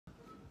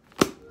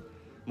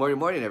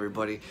Morning,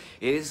 everybody.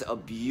 It is a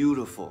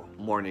beautiful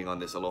morning on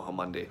this Aloha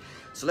Monday.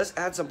 So let's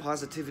add some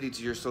positivity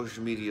to your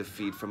social media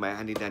feed from my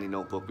handy dandy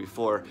notebook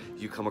before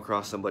you come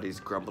across somebody's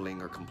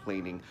grumbling or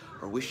complaining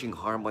or wishing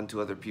harm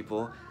onto other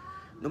people.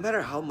 No matter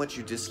how much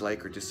you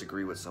dislike or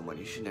disagree with someone,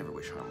 you should never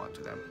wish harm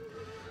onto them.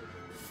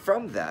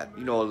 From that,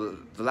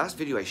 the last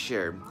video I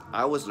shared,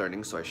 I was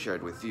learning, so I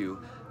shared with you,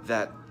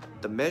 that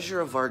the measure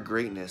of our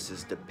greatness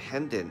is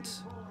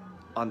dependent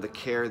on the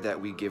care that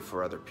we give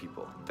for other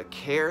people. The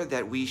care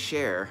that we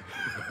share,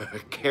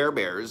 Care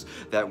Bears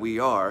that we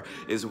are,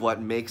 is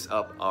what makes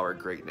up our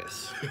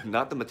greatness,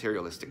 not the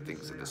materialistic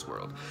things in this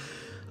world.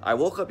 I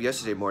woke up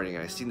yesterday morning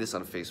and I seen this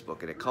on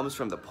Facebook, and it comes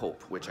from the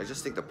Pope, which I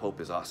just think the Pope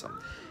is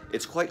awesome.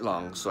 It's quite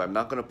long, so I'm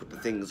not gonna put the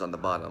things on the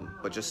bottom,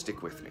 but just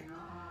stick with me.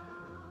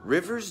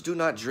 Rivers do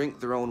not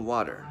drink their own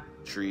water.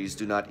 Trees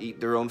do not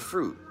eat their own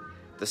fruit.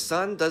 The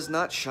sun does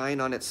not shine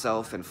on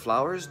itself, and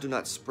flowers do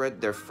not spread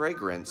their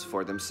fragrance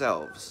for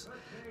themselves.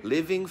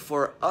 Living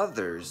for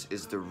others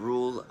is the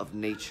rule of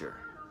nature.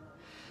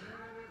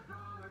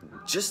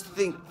 Just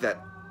think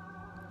that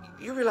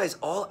you realize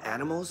all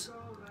animals,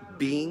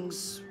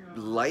 beings,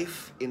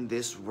 life in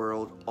this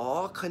world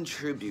all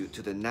contribute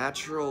to the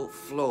natural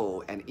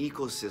flow and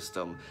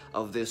ecosystem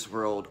of this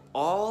world,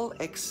 all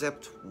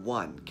except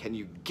one. Can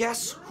you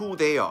guess who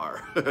they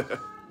are?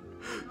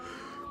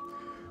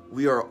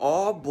 We are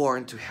all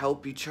born to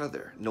help each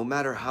other. No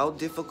matter how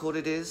difficult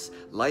it is,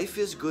 life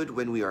is good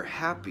when we are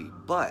happy,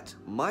 but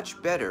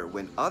much better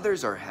when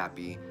others are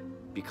happy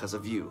because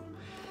of you.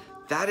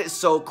 That is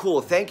so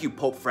cool. Thank you,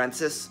 Pope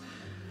Francis.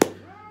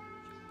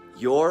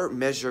 Your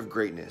measure of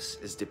greatness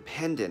is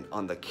dependent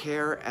on the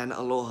care and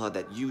aloha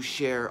that you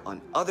share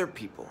on other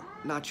people,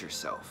 not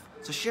yourself.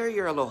 So share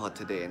your aloha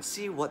today and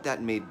see what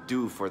that may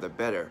do for the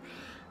better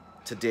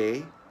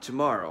today,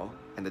 tomorrow,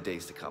 and the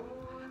days to come.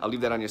 I'll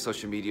leave that on your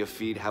social media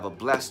feed. Have a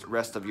blessed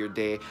rest of your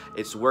day.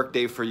 It's work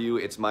day for you.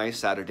 It's my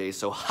Saturday,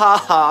 so ha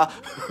ha!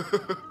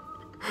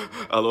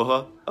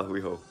 Aloha,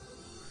 ahui ho.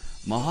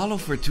 Mahalo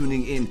for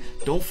tuning in.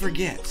 Don't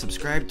forget,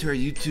 subscribe to our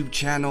YouTube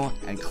channel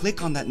and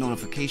click on that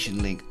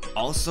notification link.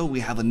 Also, we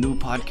have a new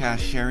podcast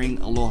sharing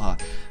aloha,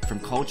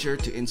 from culture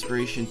to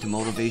inspiration to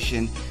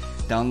motivation.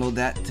 Download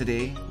that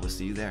today. We'll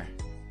see you there.